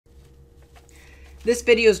This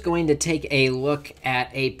video is going to take a look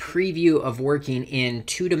at a preview of working in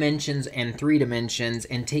 2 dimensions and 3 dimensions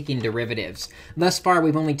and taking derivatives. Thus far,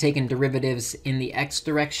 we've only taken derivatives in the x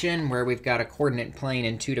direction, where we've got a coordinate plane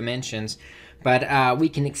in 2 dimensions. But we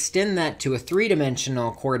can extend that to a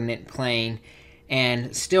 3-dimensional coordinate plane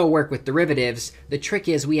and still work with derivatives. The trick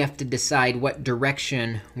is we have to decide what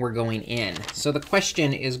direction we're going in. So the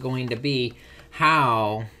question is going to be,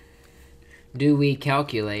 how do we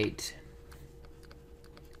calculate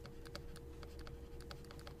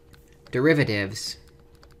derivatives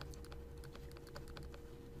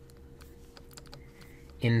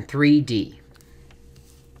in 3D?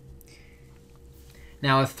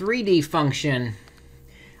 Now, a 3D function,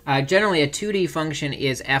 generally a 2D function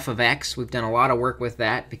is f of x. We've done a lot of work with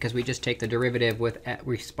that because we just take the derivative with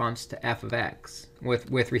response to f of x,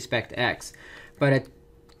 with respect to x. But a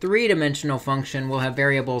 3-dimensional function will have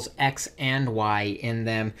variables x and y in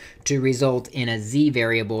them to result in a z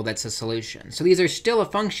variable that's a solution. So these are still a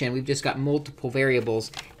function. We've just got multiple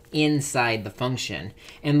variables inside the function.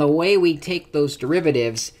 And the way we take those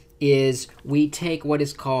derivatives is we take what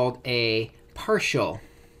is called a partial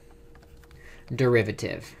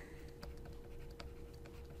derivative,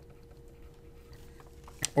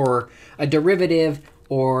 or a derivative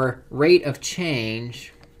or rate of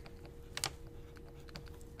change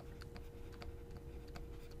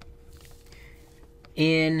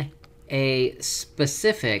in a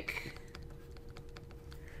specific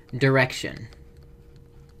direction.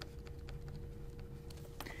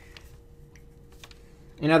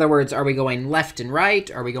 In other words, are we going left and right?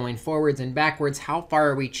 Are we going forwards and backwards? How far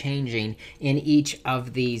are we changing in each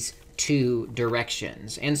of these 2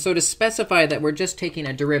 directions? And so to specify that we're just taking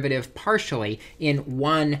a derivative partially in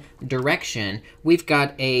one direction, we've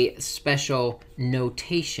got a special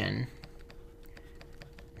notation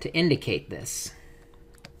to indicate this.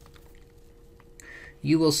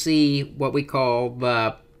 You will see what we call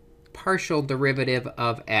the partial derivative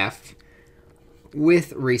of f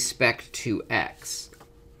with respect to x.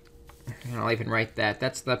 And I'll even write that.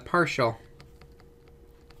 That's the partial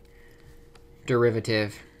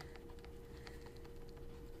derivative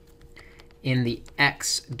in the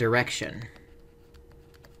x direction.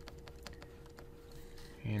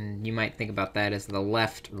 And you might think about that as the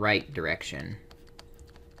left-right direction,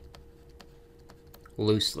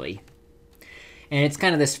 loosely. And it's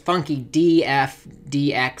kind of this funky df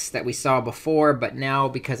dx that we saw before, but now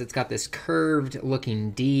because it's got this curved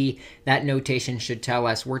looking d, that notation should tell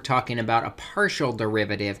us we're talking about a partial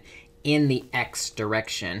derivative in the x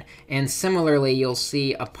direction. And similarly, you'll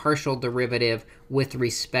see a partial derivative with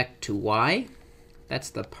respect to y. That's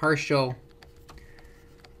the partial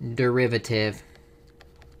derivative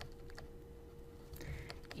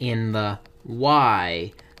in the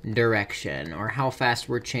y direction, or how fast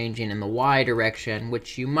we're changing in the y direction,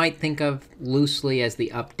 which you might think of loosely as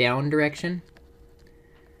the up-down direction.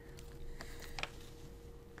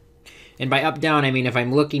 And by up-down, I mean if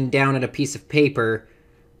I'm looking down at a piece of paper,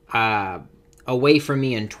 away from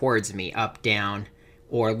me and towards me, up-down,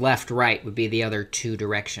 or left-right would be the other 2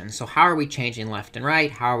 directions. So how are we changing left and right?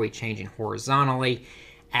 How are we changing horizontally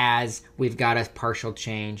as we've got a partial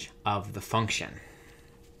change of the function?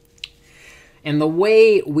 And the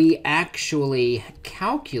way we actually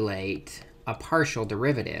calculate a partial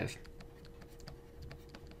derivative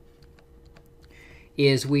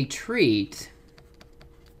is we treat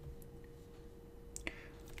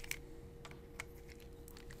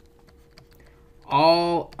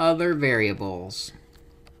all other variables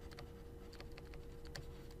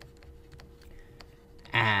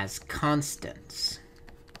as constants.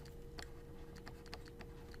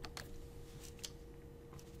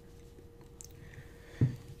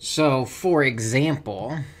 So, for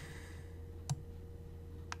example,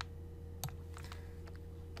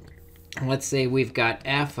 let's say we've got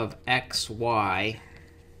f of xy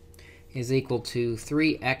is equal to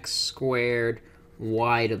 3x squared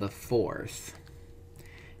y to the 4th.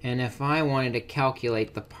 And if I wanted to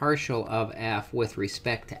calculate the partial of f with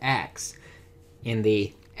respect to x in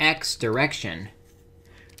the x direction,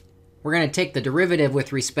 we're going to take the derivative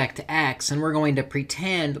with respect to x, and we're going to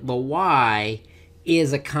pretend the y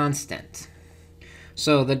is a constant.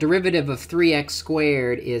 So the derivative of 3x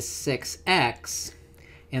squared is 6x,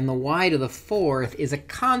 and the y to the 4th is a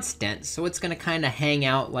constant. So it's going to kind of hang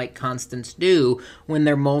out like constants do when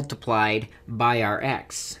they're multiplied by our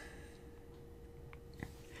x.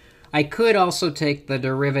 I could also take the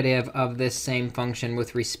derivative of this same function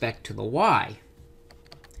with respect to the y.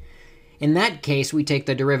 In that case, we take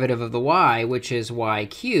the derivative of the y, which is y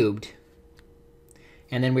cubed.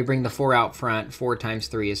 And then we bring the 4 out front. 4 times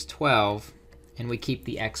 3 is 12. and we keep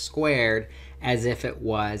the x squared as if it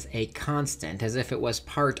was a constant, as if it was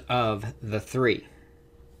part of the 3.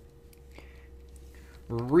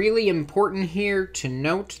 Really important here to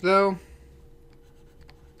note, though,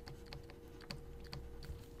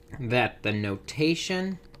 that the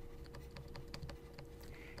notation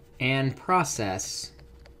and process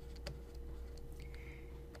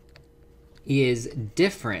is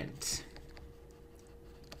different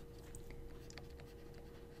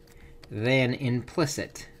than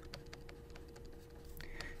implicit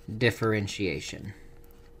differentiation.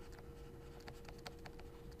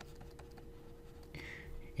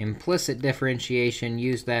 Implicit differentiation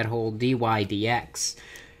used that whole dy dx.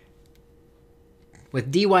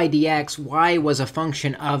 With dy dx, y was a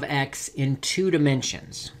function of x in 2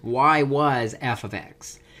 dimensions. Y was f of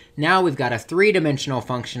x. Now we've got a 3-dimensional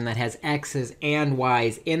function that has x's and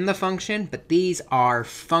y's in the function, but these are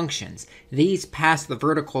functions. These pass the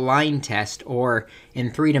vertical line test, or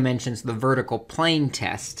in 3 dimensions, the vertical plane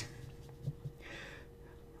test.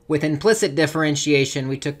 With implicit differentiation,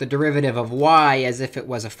 we took the derivative of y as if it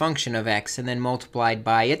was a function of x and then multiplied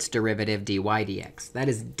by its derivative dy dx. That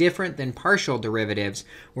is different than partial derivatives,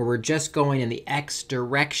 where we're just going in the x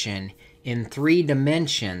direction in 3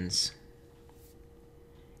 dimensions,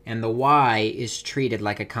 and the y is treated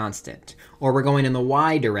like a constant. Or we're going in the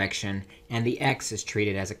y direction, and the x is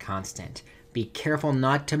treated as a constant. Be careful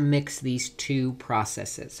not to mix these 2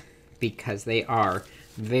 processes, because they are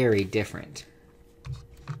very different.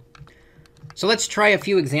 So let's try a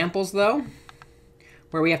few examples, though,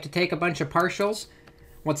 where we have to take a bunch of partials.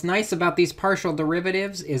 What's nice about these partial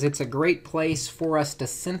derivatives is it's a great place for us to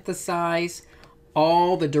synthesize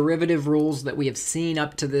all the derivative rules that we have seen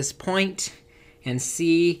up to this point and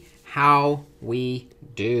see how we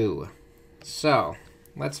do. So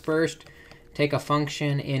let's first take a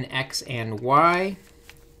function in x and y.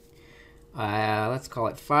 Let's call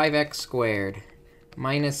it 5x squared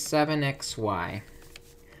minus 7xy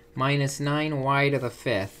minus 9y to the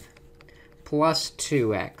 5th plus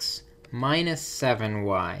 2x minus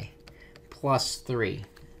 7y plus 3.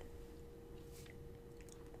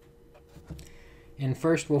 And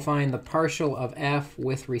first we'll find the partial of f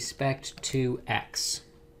with respect to x.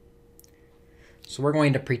 So we're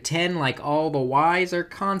going to pretend like all the y's are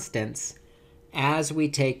constants as we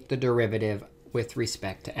take the derivative with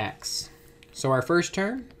respect to x. So our first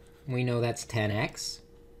term, we know that's 10x,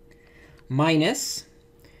 minus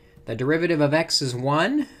the derivative of x is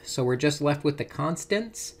 1, so we're just left with the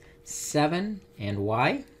constants, 7 and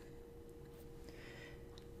y.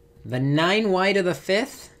 The 9y to the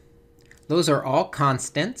 5th, those are all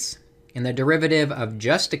constants, and the derivative of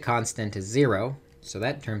just a constant is 0, so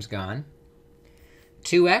that term's gone.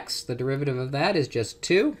 2x, the derivative of that is just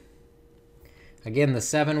 2. Again, the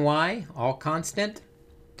 7y, all constant.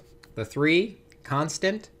 The 3,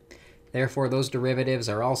 constant. Therefore, those derivatives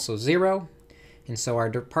are also 0. And so our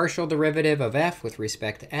partial derivative of f with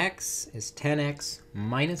respect to x is 10x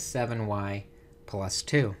minus 7y plus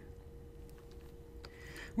 2.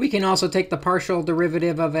 We can also take the partial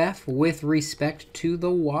derivative of f with respect to the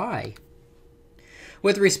y.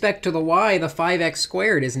 With respect to the y, the 5x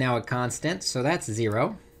squared is now a constant, so that's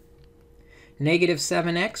 0. Negative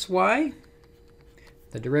 7xy,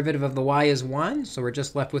 the derivative of the y is 1, so we're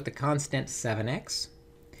just left with the constant 7x.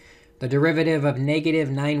 The derivative of negative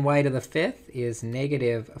 9y to the 5th is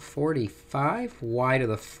negative 45y to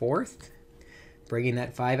the 4th, bringing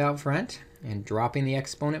that 5 out front and dropping the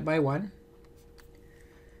exponent by 1.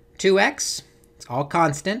 2x, it's all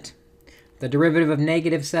constant. The derivative of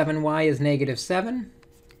negative 7y is negative 7.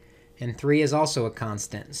 And 3 is also a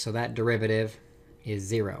constant, so that derivative is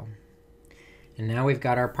 0. And now we've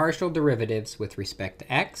got our partial derivatives with respect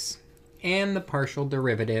to x and the partial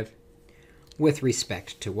derivative with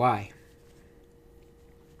respect to y.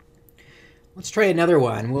 Let's try another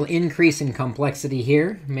one. We'll increase in complexity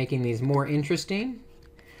here, making these more interesting.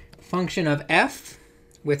 Function of f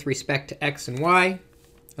with respect to x and y.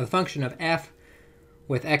 The function of f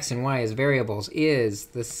with x and y as variables is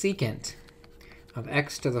the secant of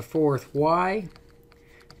x to the 4th y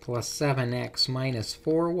plus 7x minus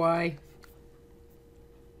 4y.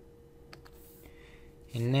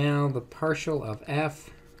 And now the partial of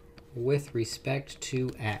f with respect to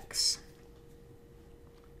x.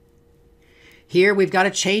 Here we've got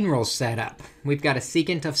a chain rule set up. We've got a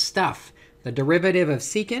secant of stuff. The derivative of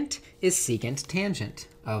secant is secant tangent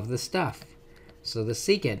of the stuff. So the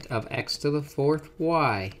secant of x to the 4th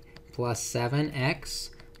y plus 7x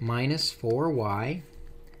minus 4y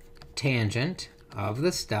tangent of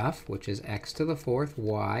the stuff, which is x to the 4th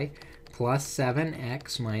y plus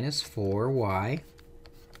 7x minus 4y.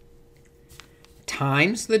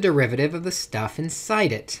 times the derivative of the stuff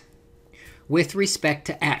inside it with respect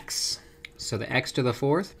to x. So the x to the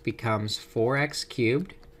fourth becomes 4x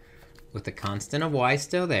cubed with the constant of y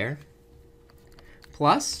still there,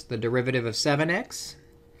 plus the derivative of 7x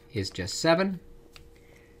is just 7.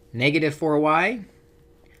 Negative 4y,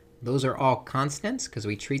 those are all constants because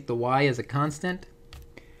we treat the y as a constant.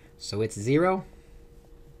 So it's 0.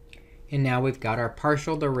 And now we've got our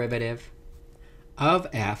partial derivative of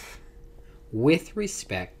f with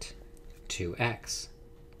respect to x.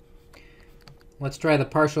 Let's try the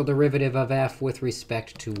partial derivative of f with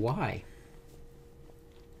respect to y.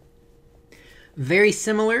 Very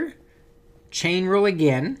similar. Chain rule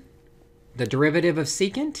again. The derivative of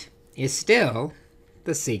secant is still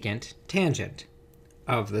the secant tangent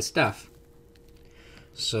of the stuff.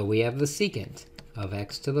 So we have the secant of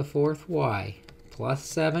x to the fourth y plus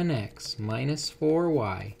 7x minus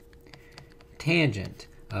 4y tangent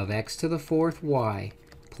of x to the fourth y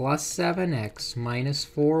plus 7x minus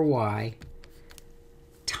 4y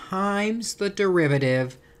times the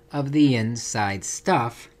derivative of the inside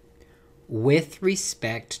stuff with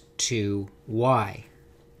respect to y.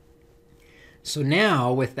 So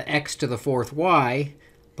now with the x to the fourth y,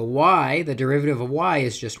 the derivative of y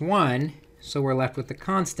is just 1, so we're left with the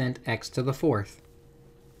constant x to the fourth.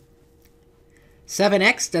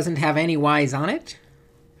 7x doesn't have any y's on it,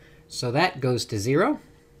 so that goes to 0.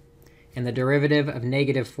 And the derivative of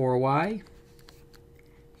negative 4y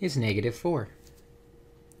is negative 4.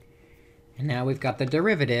 And now we've got the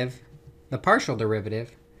derivative, the partial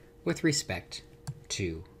derivative, with respect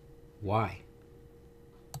to y.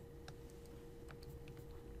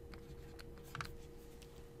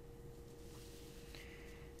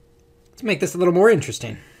 Let's make this a little more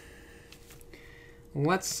interesting.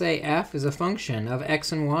 Let's say f is a function of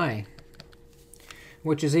x and y,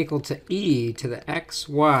 which is equal to e to the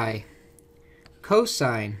xy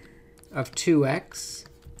cosine of 2x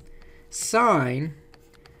sine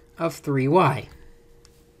of 3y.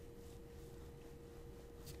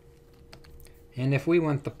 And if we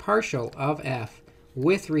want the partial of f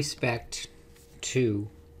with respect to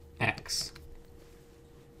x.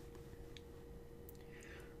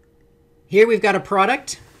 Here we've got a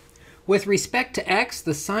product. With respect to x,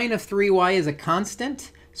 the sine of 3y is a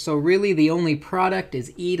constant. So really the only product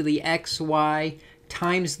is e to the xy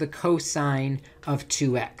times the cosine of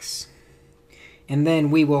 2x. And then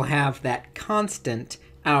we will have that constant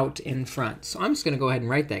out in front. So I'm just going to go ahead and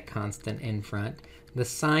write that constant in front. The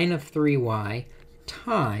sine of 3y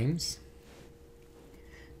times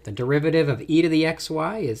the derivative of e to the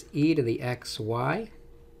xy is e to the xy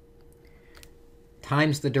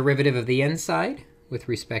times the derivative of the inside with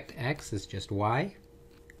respect to x is just y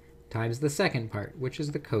times the second part, which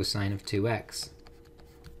is the cosine of 2x,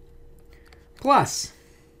 plus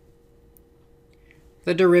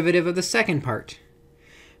the derivative of the second part.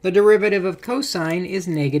 The derivative of cosine is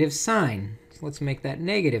negative sine. So let's make that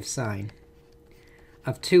negative sine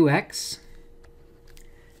of 2x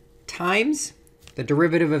times the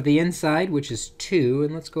derivative of the inside, which is 2.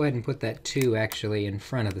 And let's go ahead and put that 2 actually in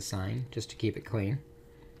front of the sign, just to keep it clean.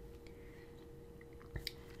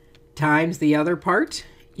 Times the other part,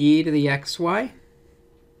 e to the xy.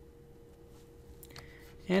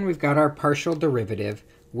 And we've got our partial derivative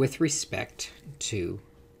with respect to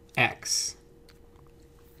x.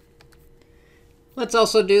 Let's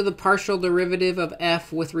also do the partial derivative of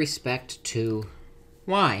f with respect to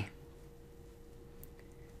y.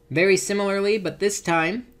 Very similarly, but this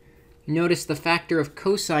time, notice the factor of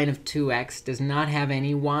cosine of 2x does not have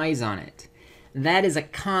any y's on it. That is a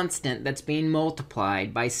constant that's being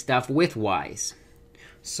multiplied by stuff with y's.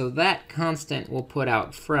 So that constant we'll put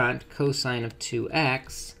out front, cosine of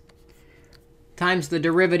 2x, times the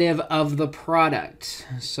derivative of the product.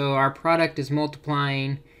 So our product is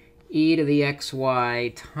multiplying e to the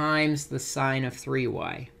xy times the sine of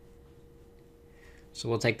 3y. So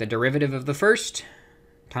we'll take the derivative of the first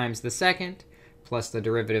times the second, plus the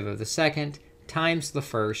derivative of the second times the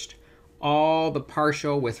first, all the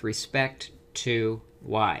partial with respect to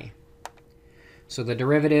y. So the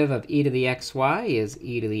derivative of e to the xy is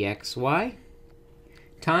e to the xy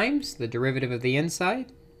times the derivative of the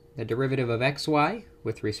inside. The derivative of xy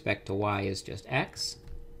with respect to y is just x,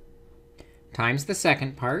 times the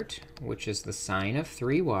second part, which is the sine of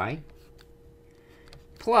 3y,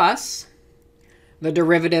 plus the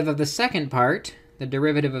derivative of the second part. The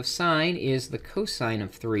derivative of sine is the cosine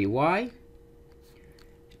of 3y,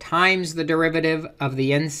 times the derivative of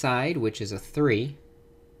the inside, which is a 3,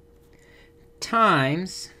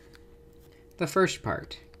 times the first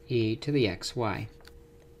part, e to the xy.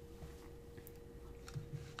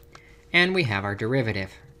 And we have our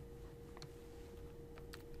derivative.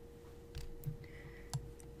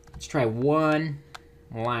 Let's try one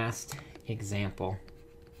last example.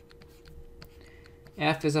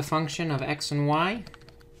 F is a function of x and y.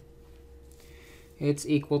 It's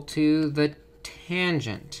equal to the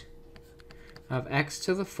tangent of x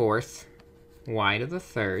to the fourth, y to the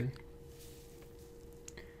third,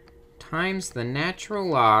 times the natural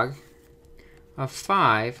log of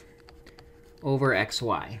 5 over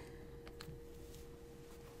xy.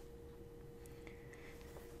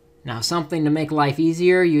 Now, something to make life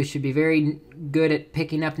easier, you should be very good at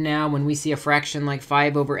picking up now. When we see a fraction like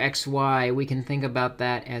 5 over xy, we can think about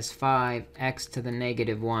that as 5x to the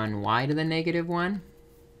negative 1, y to the negative 1.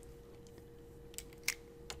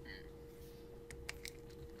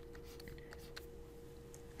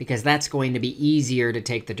 Because that's going to be easier to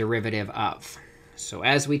take the derivative of. So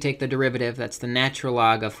as we take the derivative, that's the natural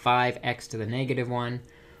log of 5x to the negative 1,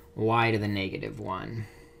 y to the negative 1.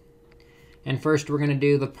 And first, we're going to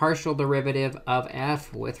do the partial derivative of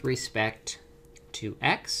f with respect to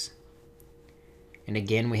x. And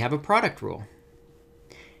again, we have a product rule.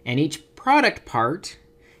 And each product part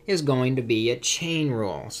is going to be a chain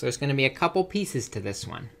rule. So there's going to be a couple pieces to this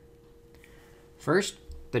one. First,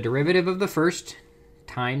 the derivative of the first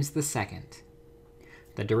times the second.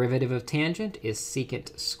 The derivative of tangent is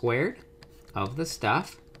secant squared of the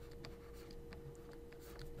stuff.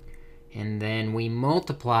 And then we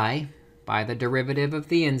multiply by the derivative of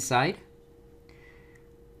the inside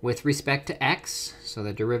with respect to x. So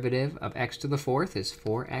the derivative of x to the fourth is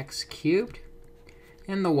 4x cubed.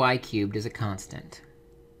 And the y cubed is a constant.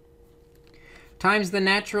 Times the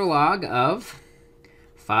natural log of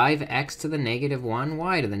 5x to the negative 1,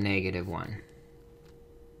 y to the negative 1.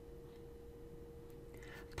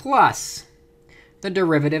 Plus the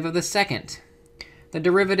derivative of the second. The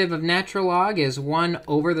derivative of natural log is 1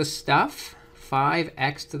 over the stuff,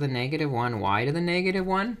 5x to the negative 1, y to the negative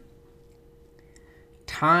 1,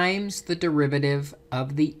 times the derivative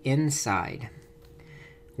of the inside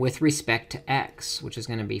with respect to x, which is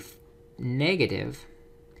going to be negative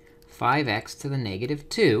 5x to the negative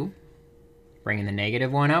 2, bringing the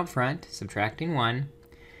negative 1 out front, subtracting 1,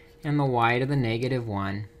 and the y to the negative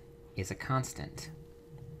 1 is a constant,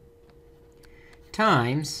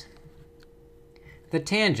 times the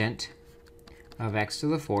tangent of x to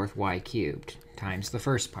the fourth, y cubed, times the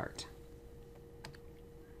first part.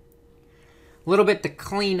 A little bit to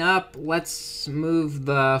clean up. Let's move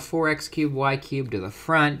the 4x cubed, y cubed to the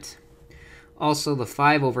front. Also, the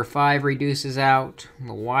 5 over 5 reduces out.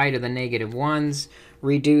 The y to the negative 1s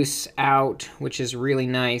reduce out, which is really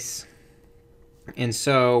nice. And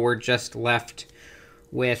so we're just left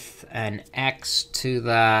with an x to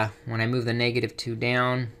the, when I move the negative 2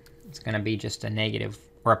 down, it's going to be just a negative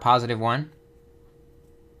or a positive 1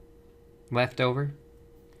 left over.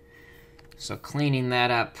 So cleaning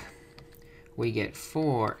that up, we get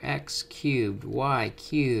 4x cubed, y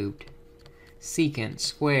cubed, secant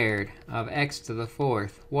squared of x to the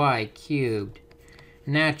fourth, y cubed,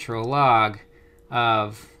 natural log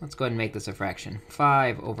of, let's go ahead and make this a fraction,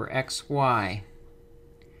 5 over xy,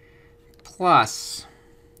 plus,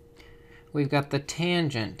 we've got the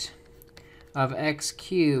tangent of x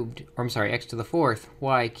cubed, or I'm sorry, x to the fourth,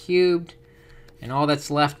 y cubed. And all that's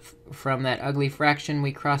left from that ugly fraction,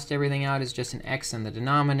 we crossed everything out, is just an x in the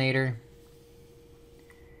denominator.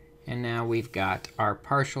 And now we've got our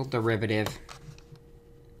partial derivative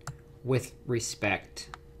with respect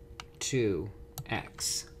to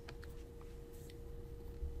x.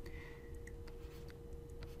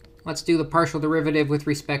 Let's do the partial derivative with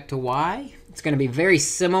respect to y. It's going to be very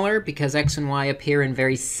similar because x and y appear in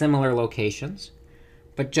very similar locations.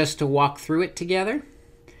 But just to walk through it together,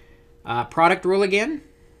 product rule again.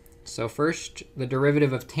 So first, the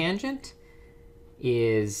derivative of tangent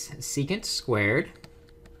is secant squared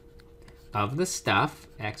of the stuff,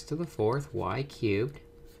 x to the fourth, y cubed,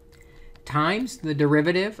 times the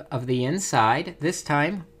derivative of the inside, this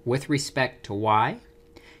time with respect to y.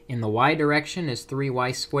 In the y direction is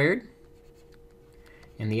 3y squared.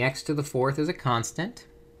 And the x to the fourth is a constant,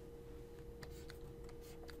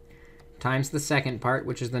 times the second part,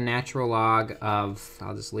 which is the natural log of,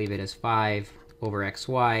 I'll just leave it as 5 over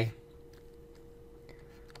xy,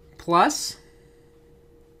 plus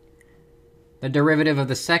the derivative of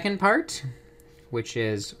the second part, which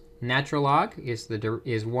is natural log, is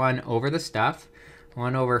 1 over the stuff,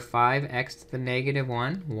 1 over 5x to the negative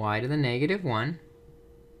 1, y to the negative 1,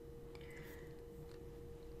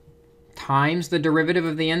 times the derivative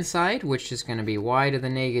of the inside, which is going to be y to the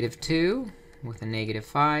negative 2 with a negative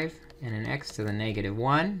 5 and an x to the negative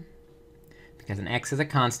 1, because an x is a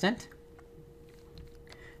constant,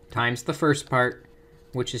 times the first part,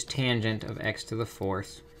 which is tangent of x to the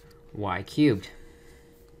fourth, y cubed.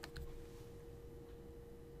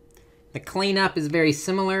 The cleanup is very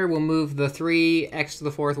similar. We'll move the 3x to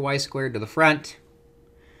the 4th y squared to the front.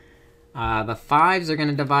 The 5s are going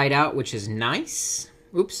to divide out, which is nice.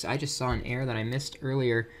 Oops, I just saw an error that I missed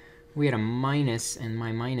earlier. We had a minus, and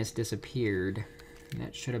my minus disappeared.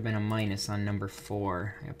 That should have been a minus on number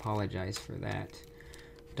 4. I apologize for that.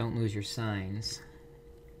 Don't lose your signs.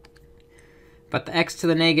 But the x to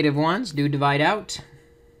the negative 1s do divide out.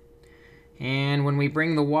 And when we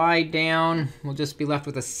bring the y down, we'll just be left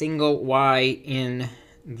with a single y in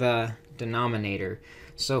the denominator.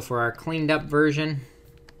 So for our cleaned up version,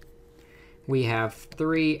 we have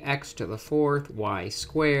 3x to the 4th y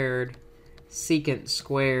squared, secant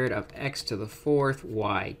squared of x to the 4th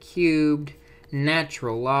y cubed,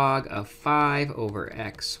 natural log of 5 over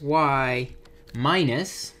xy,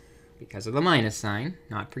 minus, because of the minus sign,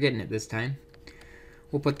 not forgetting it this time,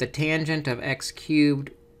 we'll put the tangent of x cubed,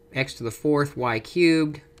 x to the 4th y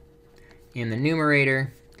cubed in the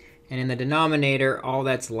numerator. And in the denominator, all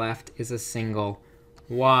that's left is a single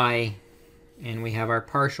y. And we have our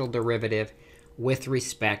partial derivative with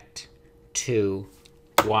respect to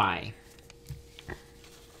y.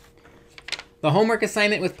 The homework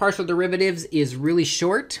assignment with partial derivatives is really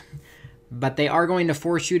short, but they are going to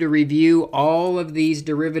force you to review all of these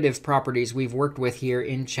derivative properties we've worked with here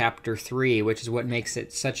in Chapter 3, which is what makes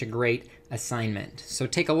it such a great assignment. So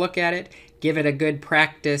take a look at it, give it a good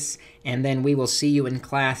practice, and then we will see you in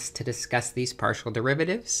class to discuss these partial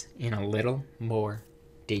derivatives in a little more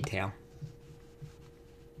detail.